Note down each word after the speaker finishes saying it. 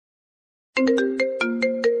I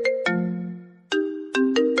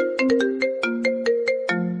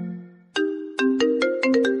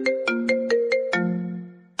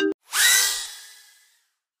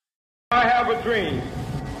have a dream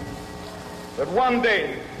that one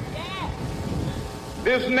day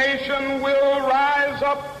this nation will rise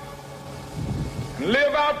up and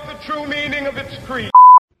live out the true meaning of its creed.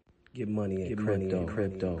 Get money in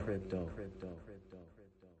crypto.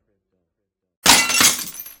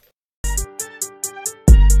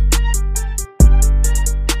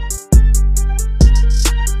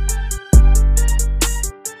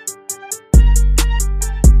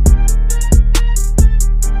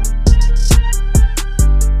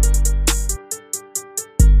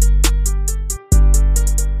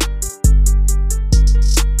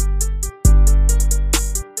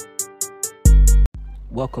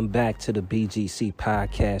 Welcome back to the BGC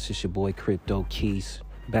podcast. It's your boy Crypto Keys,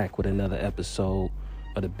 back with another episode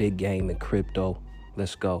of the big game in crypto.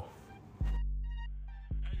 Let's go.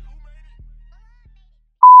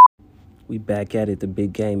 We back at it, the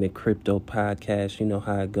big game in crypto podcast. You know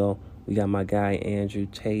how it go. We got my guy Andrew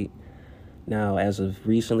Tate. Now, as of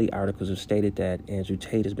recently, articles have stated that Andrew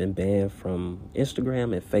Tate has been banned from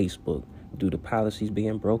Instagram and Facebook due to policies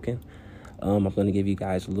being broken. I'm going to give you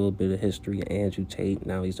guys a little bit of history of Andrew Tate.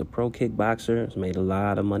 Now, he's a pro kickboxer. He's made a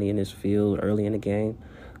lot of money in this field early in the game.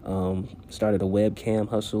 Started a webcam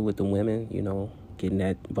hustle with the women, getting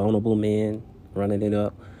that vulnerable men, running it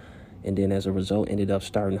up. And then as a result, ended up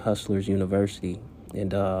starting Hustlers University,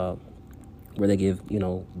 and where they give,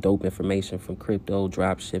 dope information from crypto,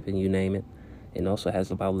 drop shipping, you name it. And also has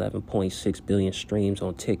about 11.6 billion streams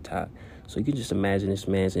on TikTok. So you can just imagine this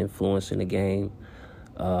man's influence in the game.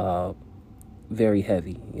 Very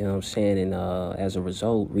heavy, you know what I'm saying? And as a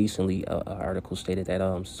result, recently, an article stated that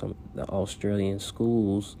some the Australian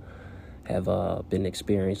schools have been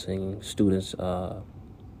experiencing students,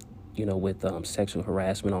 with sexual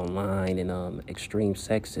harassment online and extreme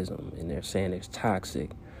sexism, and they're saying it's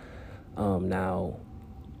toxic. Now,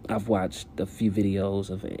 I've watched a few videos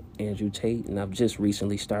of Andrew Tate, and I've just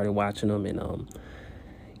recently started watching them, and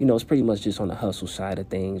it's pretty much just on the hustle side of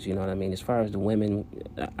things, you know what I mean? As far as the women,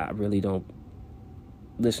 I really don't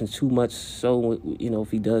listen too much. So,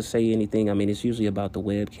 if he does say anything, it's usually about the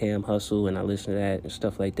webcam hustle, and I listen to that and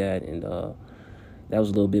stuff like that. And that was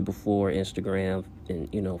a little bit before Instagram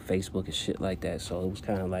and, Facebook and shit like that. So it was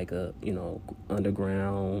kind of like a,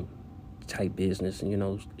 underground type business,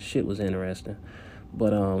 and, shit was interesting.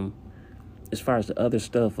 But as far as the other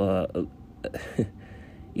stuff,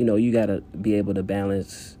 you got to be able to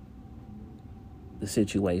balance the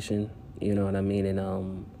situation. You know what I mean?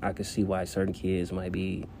 And I could see why certain kids might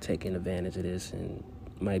be taking advantage of this and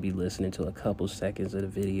might be listening to a couple seconds of the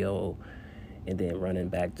video and then running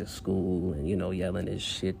back to school and, yelling this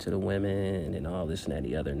shit to the women and all this and that and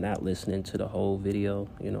the other, not listening to the whole video.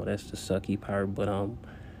 That's the sucky part. But,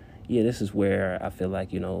 this is where I feel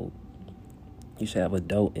like, you should have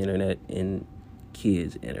adult internet and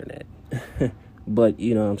kids internet. But,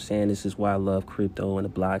 what I'm saying? This is why I love crypto and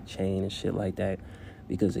the blockchain and shit like that.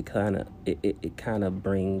 Because it kind of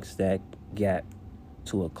brings that gap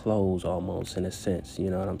to a close almost, in a sense, you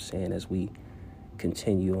know what I'm saying, as we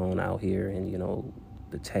continue on out here and,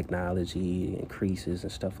 the technology increases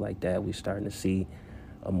and stuff like that. We're starting to see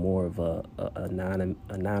a more of a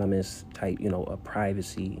anonymous type, a more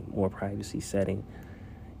privacy setting,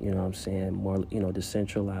 you know what I'm saying, more,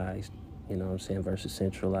 decentralized, versus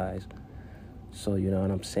centralized. So, you know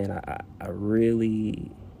what I'm saying, I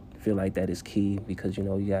really feel like that is key because, you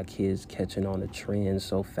got kids catching on the trends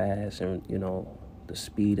so fast, and, the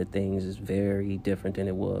speed of things is very different than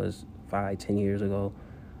it was 5-10 years ago.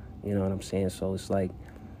 You know what I'm saying? So it's like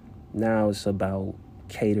now it's about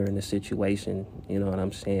catering the situation. You know what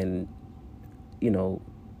I'm saying?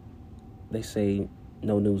 They say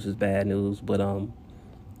no news is bad news, but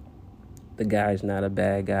the guy's not a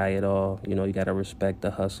bad guy at all. You got to respect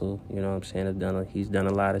the hustle. You know what I'm saying? He's done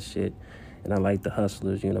a lot of shit. And I like the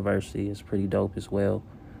Hustlers University. It's pretty dope as well.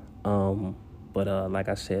 But like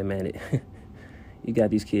I said, man, you got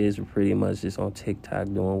these kids who pretty much just on TikTok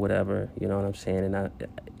doing whatever. You know what I'm saying?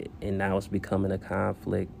 And now it's becoming a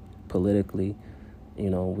conflict politically.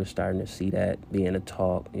 We're starting to see that being a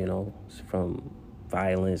talk, from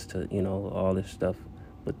violence to, all this stuff.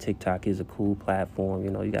 But TikTok is a cool platform.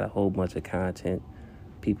 You got a whole bunch of content.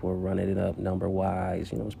 People are running it up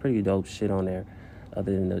number-wise. It's pretty dope shit on there.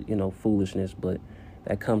 Other than the, foolishness, but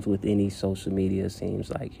that comes with any social media, it seems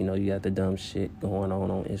like. You got the dumb shit going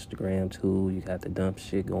on Instagram, too. You got the dumb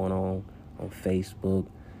shit going on Facebook,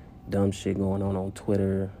 dumb shit going on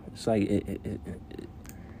Twitter. It's like,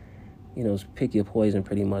 pick your poison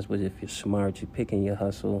pretty much. But if you're smart, you're picking your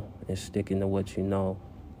hustle and sticking to what you know.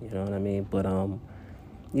 You know what I mean? But,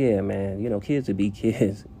 yeah, man, kids would be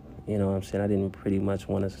kids. You know what I'm saying? I didn't pretty much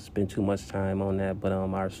want to spend too much time on that.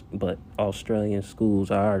 But Australian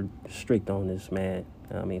schools are strict on this, man.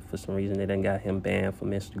 I mean, for some reason, they done got him banned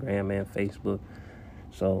from Instagram and Facebook.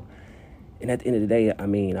 So, and at the end of the day, I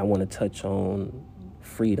mean, I want to touch on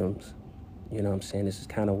freedoms. You know what I'm saying? This is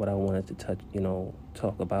kind of what I wanted to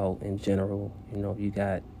talk about in general. You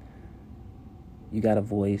got a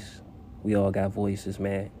voice. We all got voices,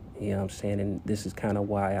 man. You know what I'm saying? And this is kind of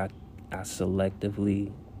why I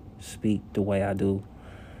selectively speak the way I do.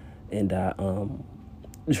 And I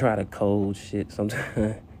try to code shit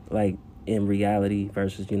sometimes, like in reality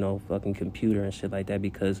versus, fucking computer and shit like that.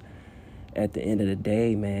 Because at the end of the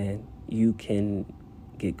day, man, you can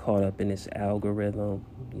get caught up in this algorithm.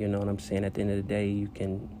 You know what I'm saying? At the end of the day, you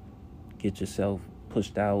can get yourself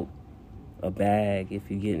pushed out a bag if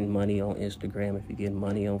you're getting money on Instagram, if you're getting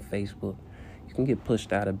money on Facebook. You can get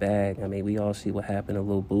pushed out a bag. I mean, we all see what happened to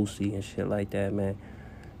Lil Boosie and shit like that, man.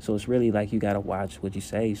 So it's really like you got to watch what you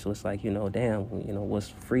say. So it's like, damn, what's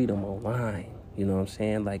freedom online? You know what I'm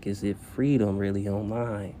saying? Like, is it freedom really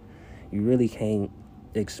online? You really can't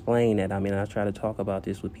explain that. I mean, I try to talk about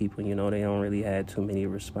this with people, they don't really have too many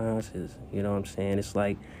responses. You know what I'm saying? It's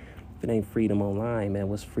like, if it ain't freedom online, man,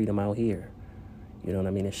 what's freedom out here? You know what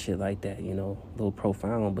I mean? And shit like that, a little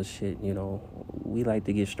profound, but shit, we like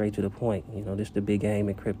to get straight to the point. This the Big Game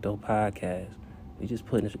and Crypto podcast. We just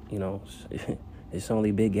putting, it's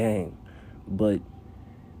only big game. But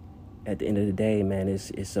at the end of the day, man,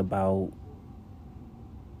 it's about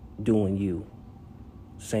doing you,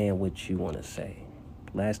 saying what you want to say.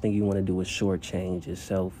 Last thing you want to do is shortchange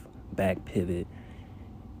yourself, back pivot,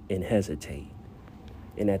 and hesitate.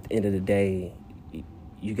 And at the end of the day,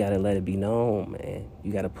 you got to let it be known, man.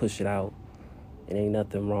 You got to push it out. It ain't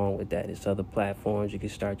nothing wrong with that. It's other platforms. You can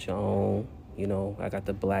start your own. I got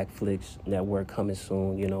the Blackflix network coming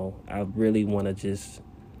soon. I really want to just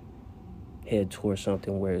head towards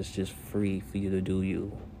something where it's just free for you to do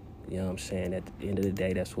you. You know what I'm saying? At the end of the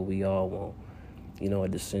day, that's what we all want. A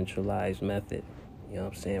decentralized method. You know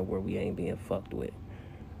what I'm saying? Where we ain't being fucked with.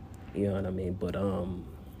 You know what I mean? But,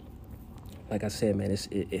 like I said, man,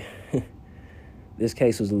 this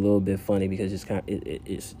case was a little bit funny because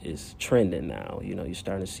it's trending now. You're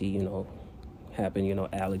starting to see, happen.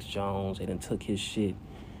 Alex Jones, they done took his shit.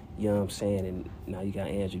 You know what I'm saying? And now you got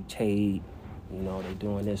Andrew Tate. They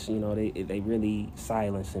doing this. They really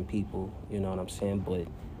silencing people. You know what I'm saying? But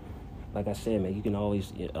like I said, man, you can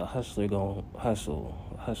always, a hustler gonna hustle.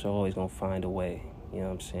 A hustler always gonna find a way. You know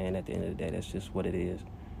what I'm saying? At the end of the day, that's just what it is.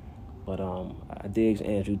 But I dig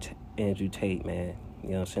Andrew Tate, man.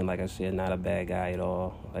 You know what I'm saying? Like I said, not a bad guy at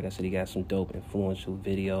all. Like I said, he got some dope influential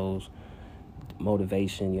videos,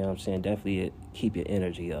 motivation, you know what I'm saying? Definitely a keep your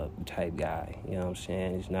energy up type guy, you know what I'm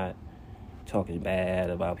saying? He's not talking bad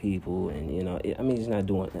about people and, he's not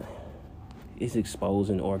doing that. He's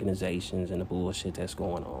exposing organizations and the bullshit that's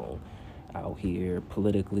going on out here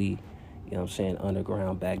politically, you know what I'm saying?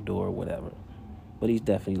 Underground, backdoor, whatever. But he's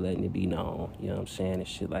definitely letting it be known, you know what I'm saying? And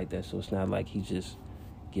shit like that. So it's not like he's just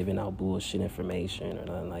giving out bullshit information or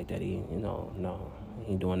nothing like that. No,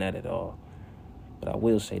 he ain't doing that at all. But I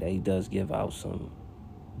will say that he does give out some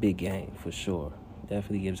big game for sure.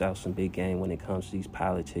 Definitely gives out some big game when it comes to these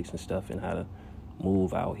politics and stuff and how to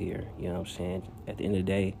move out here. You know what I'm saying? At the end of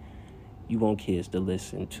the day, you want kids to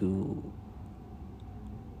listen to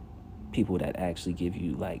people that actually give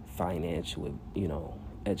you like financial,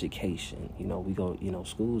 education.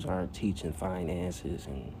 Schools aren't teaching finances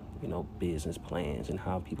and, business plans and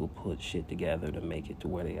how people put shit together to make it to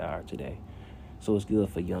where they are today. So it's good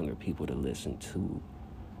for younger people to listen to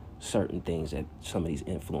certain things that some of these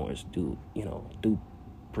influencers do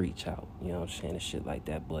preach out, you know what I'm saying, and shit like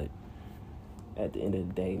that. But at the end of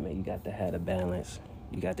the day, man, you got to have a balance.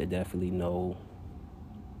 You got to definitely know,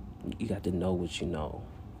 you got to know what you know.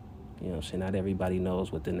 You know what I'm saying? Not everybody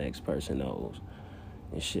knows what the next person knows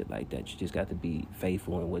and shit like that. You just got to be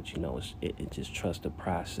faithful in what you know and just trust the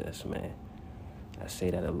process, man. I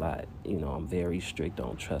say that a lot. I'm very strict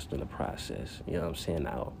on trusting the process. You know what I'm saying?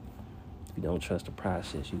 Now, if you don't trust the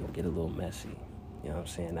process, you're going to get a little messy. You know what I'm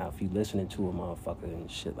saying? Now, if you're listening to a motherfucker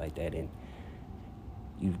and shit like that and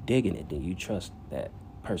you digging it, then you trust that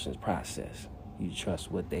person's process. You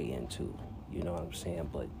trust what they into. You know what I'm saying?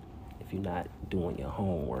 But if you're not doing your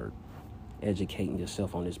homework, educating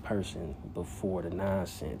yourself on this person before the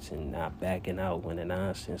nonsense and not backing out when the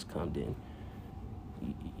nonsense comes in,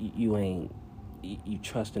 you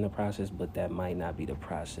trust in the process, but that might not be the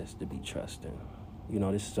process to be trusting.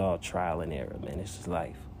 This is all trial and error, man. This is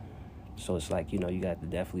life. So it's like, you know, you got to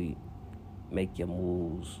definitely make your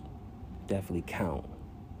moves definitely count.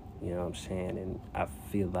 You know what I'm saying? And I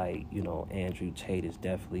feel like, you know, Andrew Tate is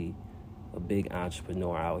definitely a big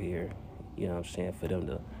entrepreneur out here. You know what I'm saying? For them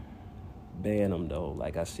to ban him, though,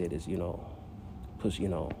 like I said, is, you know, push, you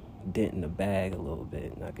know, dent in the bag a little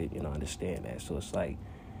bit. And I could, you know, understand that. So it's like,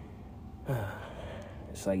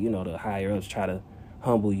 you know, the higher ups try to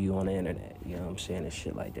humble you on the internet. You know what I'm saying? And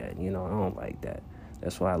shit like that. You know, I don't like that.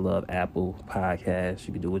 That's why I love Apple Podcasts.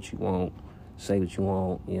 You can do what you want, say what you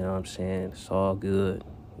want. You know what I'm saying? It's all good.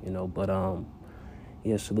 You know, but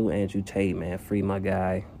yeah, salute Andrew Tate, man. Free my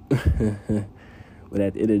guy. But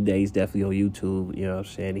at the end of the day, he's definitely on YouTube. You know what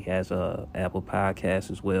I'm saying? He has a Apple Podcast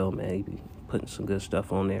as well, man. He be putting some good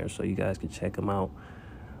stuff on there, so you guys can check him out.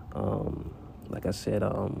 Like I said,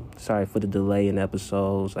 sorry for the delay in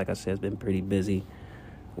episodes. Like I said, it's been pretty busy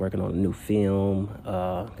working on a new film.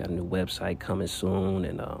 Got a new website coming soon.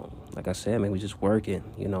 And like I said, man, we just working,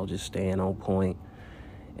 you know, just staying on point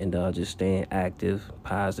and just staying active,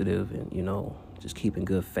 positive, and, you know, just keeping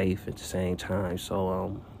good faith at the same time.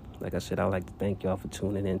 So, like I said, I'd like to thank y'all for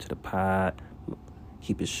tuning into the pod.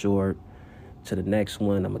 Keep it short. To the next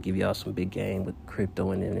one, I'm going to give y'all some big game with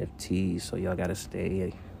crypto and NFTs. So y'all got to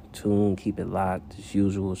stay tuned, keep it locked. As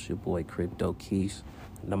usual, it's your boy Crypto Keys,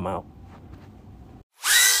 and I'm out.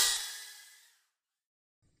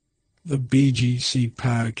 The BGC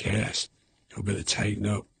podcast. Y'all better tighten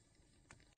up.